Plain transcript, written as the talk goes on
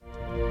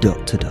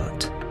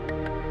The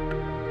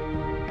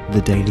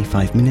daily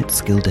 5-minute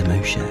skill demo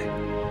show.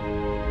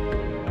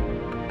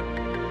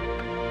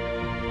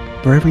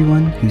 For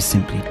everyone who's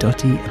simply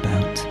dotty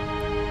about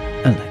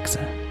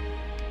Alexa.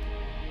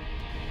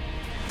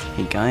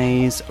 Hey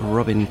guys,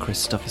 Robin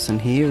Christopherson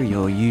here,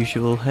 your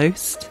usual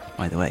host.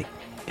 By the way,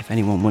 if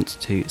anyone wants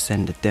to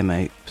send a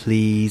demo,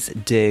 please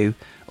do,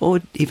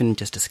 or even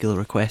just a skill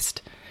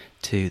request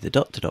to the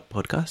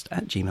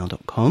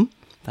podcast@gmail.com.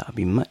 That would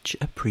be much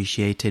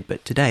appreciated.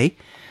 But today,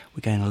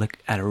 we're going to look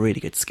at a really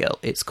good skill.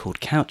 It's called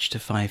Couch to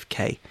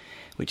 5K,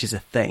 which is a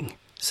thing.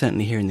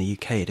 Certainly here in the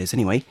UK it is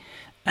anyway.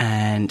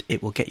 And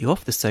it will get you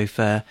off the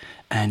sofa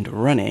and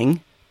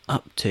running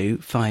up to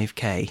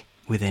 5K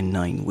within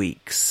 9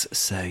 weeks.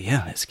 So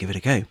yeah, let's give it a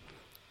go.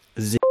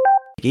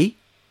 Ziggy,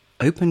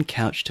 open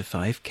Couch to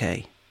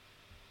 5K.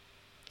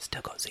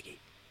 Still got Ziggy.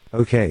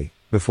 Okay,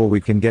 before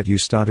we can get you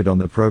started on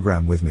the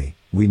program with me,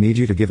 we need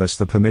you to give us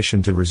the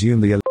permission to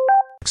resume the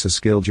Alexa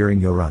skill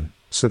during your run,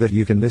 so that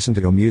you can listen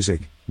to your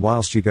music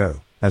whilst you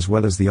go, as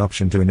well as the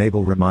option to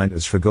enable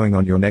reminders for going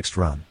on your next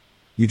run.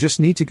 You just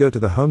need to go to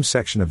the home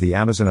section of the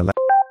Amazon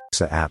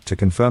Alexa app to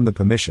confirm the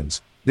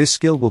permissions. This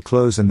skill will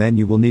close and then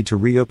you will need to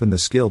reopen the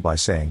skill by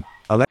saying,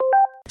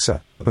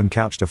 Alexa, open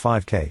Couch to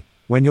 5K,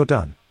 when you're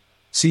done.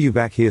 See you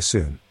back here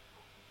soon.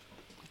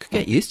 Could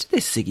get used to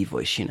this Ziggy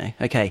voice, you know.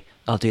 Okay,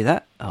 I'll do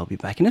that. I'll be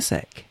back in a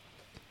sec.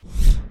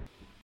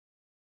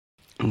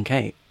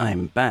 Okay,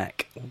 I'm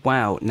back.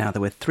 Wow, now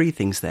there were 3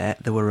 things there.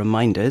 There were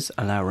reminders,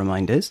 allow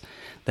reminders.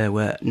 There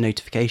were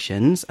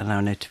notifications, allow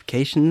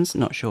notifications.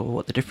 Not sure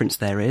what the difference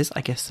there is.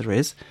 I guess there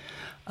is.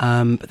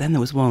 But then there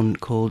was one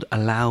called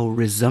allow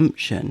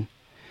resumption.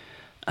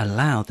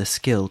 Allow the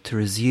skill to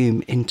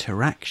resume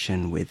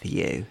interaction with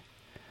you.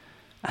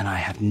 And I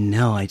have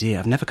no idea.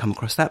 I've never come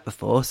across that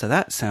before, so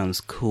that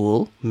sounds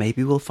cool.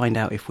 Maybe we'll find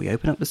out if we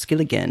open up the skill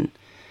again.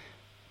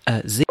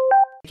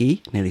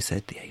 Ziggy, nearly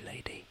said the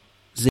A-lady.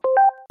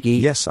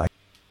 Yes,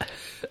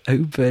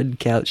 Open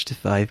Couch to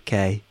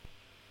 5K.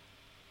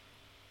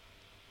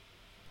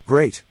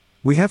 Great.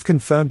 We have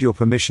confirmed your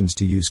permissions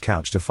to use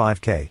Couch to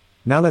 5K.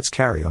 Now let's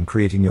carry on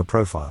creating your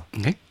profile.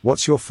 Okay.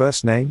 What's your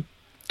first name?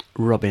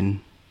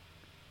 Robin.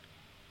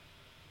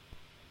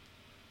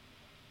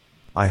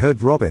 I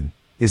heard Robin.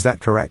 Is that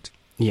correct?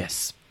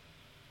 Yes.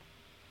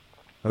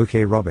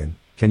 Okay, Robin.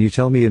 Can you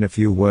tell me in a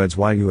few words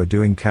why you are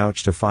doing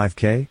Couch to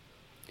 5K?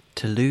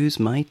 To lose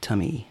my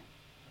tummy.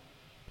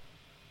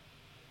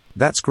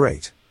 That's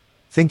great.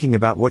 Thinking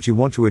about what you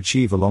want to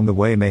achieve along the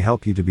way may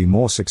help you to be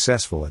more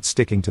successful at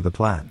sticking to the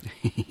plan.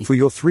 For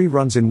your 3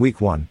 runs in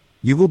week 1,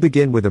 you will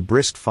begin with a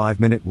brisk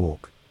 5-minute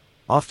walk.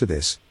 After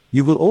this,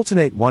 you will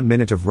alternate 1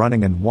 minute of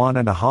running and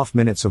 1.5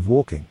 minutes of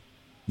walking.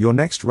 Your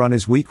next run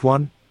is week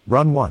 1,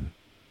 run 1.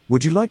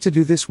 Would you like to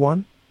do this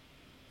one?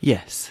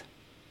 Yes.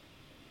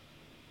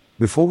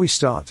 Before we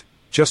start,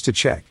 just to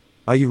check,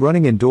 are you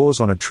running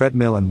indoors on a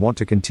treadmill and want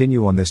to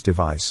continue on this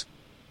device?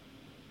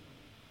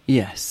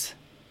 Yes.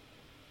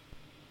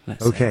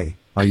 Okay,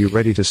 are you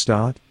ready to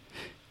start?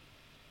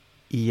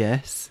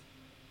 Yes.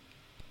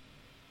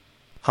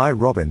 Hi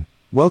Robin,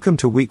 welcome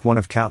to week 1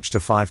 of Couch to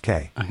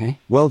 5K. Okay.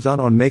 Well done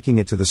on making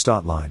it to the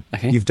start line.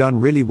 Okay. You've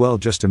done really well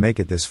just to make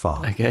it this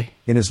far. Okay.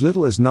 In as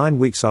little as 9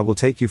 weeks I will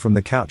take you from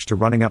the couch to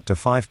running up to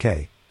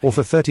 5K, or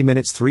for 30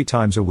 minutes 3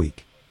 times a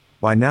week.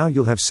 By now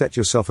you'll have set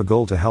yourself a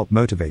goal to help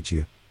motivate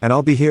you, and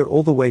I'll be here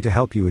all the way to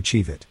help you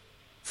achieve it.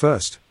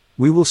 First,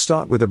 we will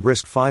start with a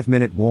brisk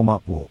 5-minute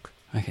warm-up walk.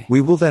 Okay.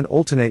 We will then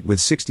alternate with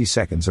 60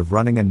 seconds of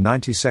running and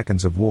 90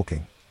 seconds of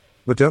walking.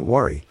 But don't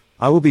worry,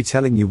 I will be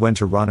telling you when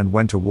to run and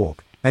when to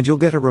walk, and you'll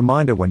get a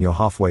reminder when you're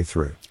halfway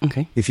through.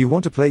 Okay. If you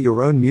want to play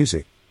your own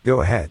music,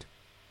 go ahead.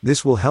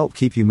 This will help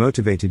keep you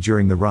motivated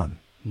during the run.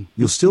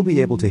 You'll still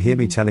be able to hear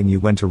me telling you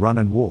when to run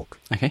and walk.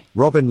 Okay.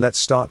 Robin, let's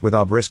start with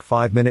our brisk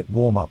 5-minute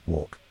warm-up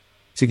walk.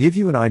 To give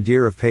you an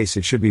idea of pace,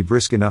 it should be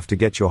brisk enough to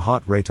get your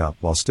heart rate up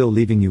while still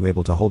leaving you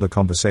able to hold a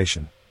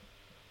conversation.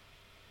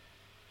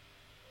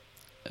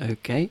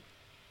 Okay.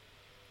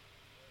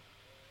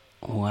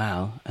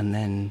 Wow, and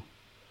then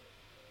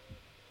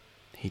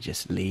he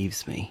just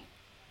leaves me.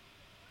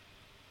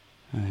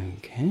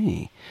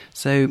 Okay,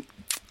 so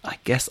I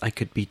guess I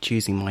could be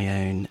choosing my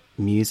own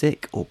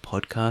music or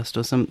podcast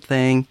or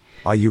something.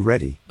 Are you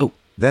ready? Oh.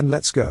 Then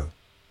let's go.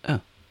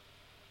 Oh.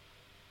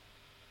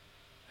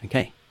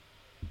 Okay.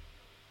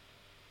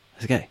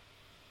 Let's go.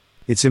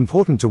 It's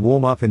important to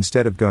warm up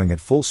instead of going at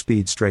full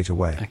speed straight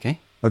away. Okay.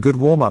 A good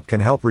warm-up can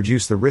help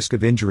reduce the risk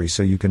of injury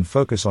so you can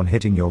focus on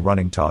hitting your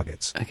running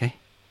targets. Okay.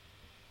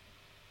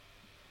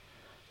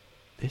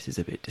 This is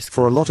a bit discouraging.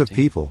 For a lot of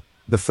people,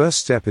 the first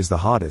step is the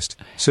hardest,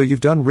 so you've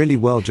done really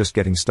well just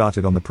getting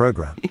started on the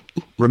program.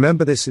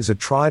 Remember, this is a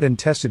tried and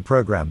tested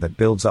program that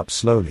builds up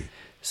slowly.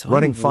 So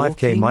Running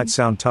 5K might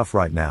sound tough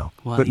right now,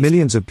 but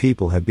millions of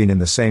people have been in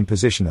the same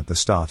position at the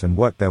start and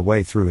worked their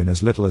way through in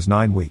as little as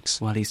 9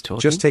 weeks. While he's talking?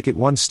 Just take it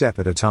one step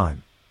at a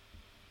time.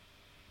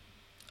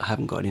 I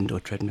haven't got an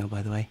indoor treadmill,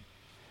 by the way.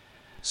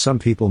 Some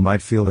people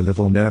might feel a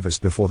little nervous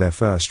before their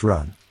first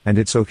run, and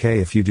it's okay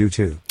if you do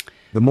too.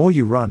 The more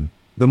you run,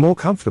 the more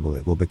comfortable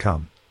it will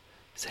become.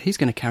 So he's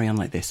going to carry on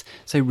like this.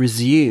 So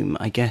resume,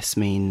 I guess,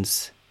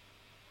 means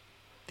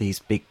these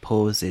big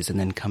pauses and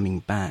then coming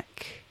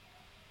back.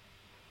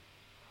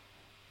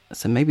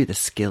 So maybe the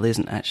skill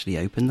isn't actually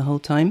open the whole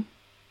time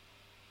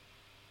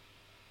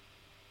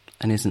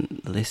and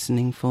isn't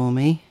listening for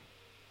me.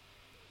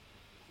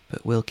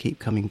 But we'll keep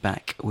coming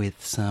back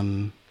with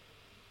some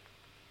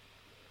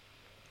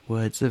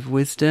words of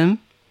wisdom.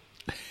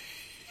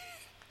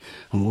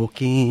 I'm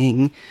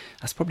walking.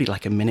 That's probably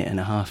like a minute and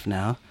a half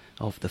now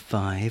of the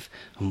 5.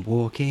 I'm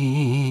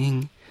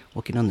walking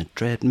on the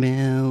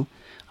treadmill.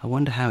 I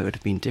wonder how it would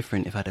have been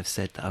different if I'd have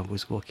said that I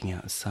was walking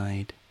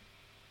outside.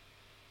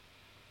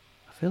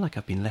 I feel like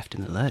I've been left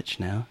in the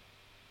lurch now.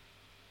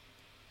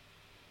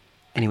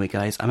 Anyway,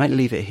 guys, I might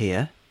leave it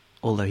here,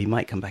 although he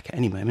might come back at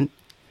any moment,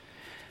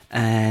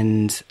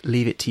 and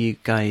leave it to you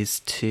guys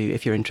to,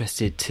 if you're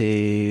interested,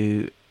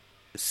 to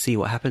see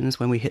what happens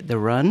when we hit the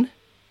run,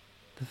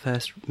 the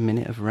first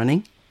minute of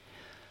running.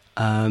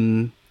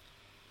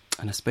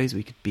 And I suppose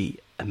we could be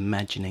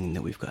imagining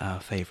that we've got our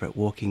favourite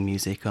walking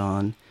music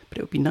on, but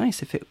it would be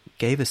nice if it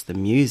gave us the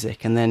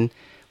music, and then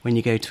when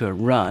you go to a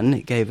run,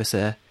 it gave us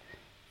a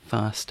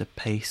faster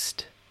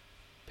paced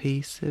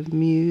piece of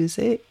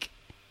music.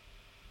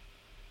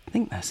 I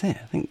think that's it.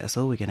 I think that's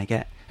all we're going to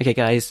get. Okay,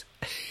 guys,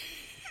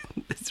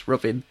 it's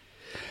Robin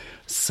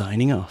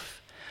signing off,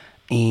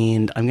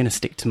 and I'm going to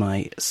stick to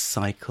my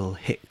cycle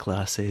hit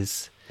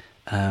classes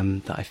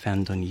that I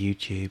found on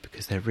YouTube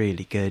because they're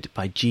really good,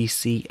 by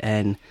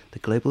GCN, the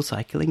Global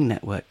Cycling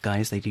Network.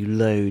 Guys, they do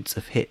loads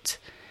of hit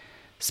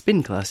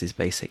spin classes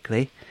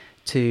basically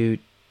to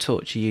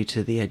torture you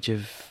to the edge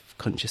of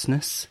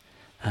consciousness,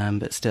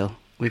 but still,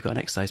 we've got an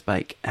exercise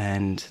bike,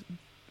 and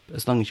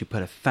as long as you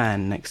put a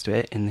fan next to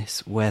it in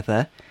this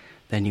weather,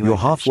 then you're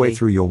halfway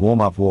through your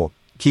warm-up walk.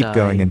 Keep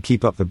going and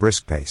keep up the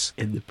brisk pace.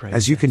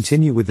 As you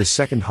continue with the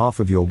second half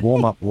of your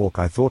warm-up walk,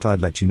 I thought I'd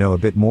let you know a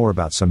bit more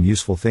about some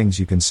useful things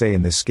you can say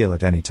in this skill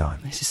at any time.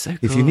 This is so cool.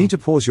 If you need to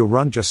pause your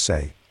run, just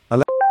say,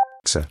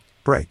 Alexa,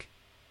 break.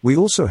 We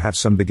also have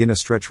some beginner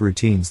stretch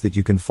routines that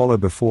you can follow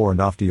before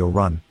and after your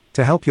run,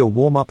 to help your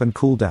warm-up and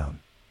cool down.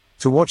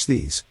 To watch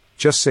these,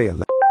 just say,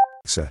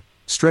 Alexa,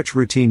 stretch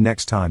routine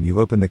next time you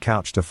open the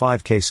Couch to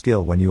 5K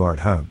skill when you are at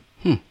home.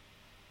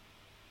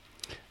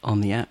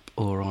 On the app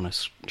or on a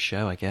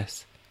show, I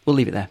guess. We'll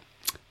leave it there.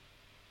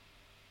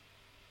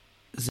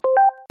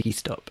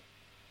 Stop.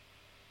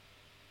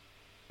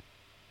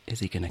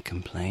 Is he going to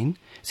complain?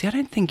 See, I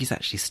don't think he's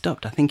actually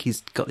stopped. I think he's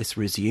got this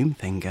resume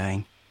thing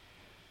going.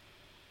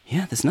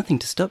 Yeah, there's nothing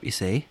to stop, you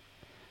see.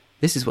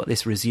 This is what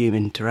this resume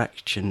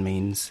interaction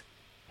means.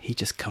 He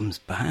just comes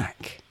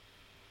back.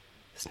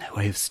 There's no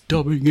way of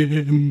stopping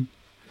him.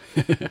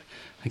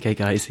 Okay,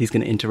 guys, he's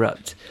going to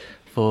interrupt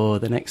for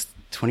the next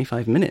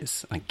 25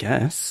 minutes, I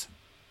guess.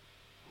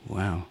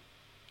 Wow.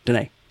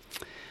 Dunno.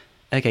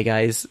 Okay,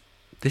 guys,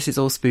 this is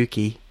all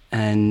spooky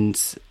and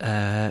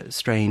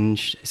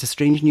strange. It's a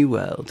strange new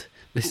world.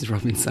 This is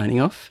Robin signing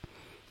off,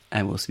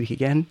 and we'll speak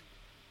again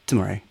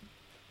tomorrow.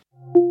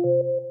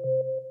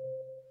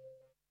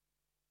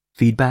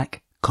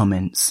 Feedback,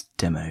 comments,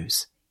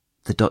 demos.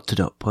 The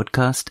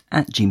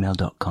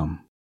podcast@gmail.com.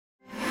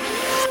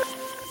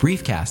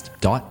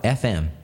 Briefcast.fm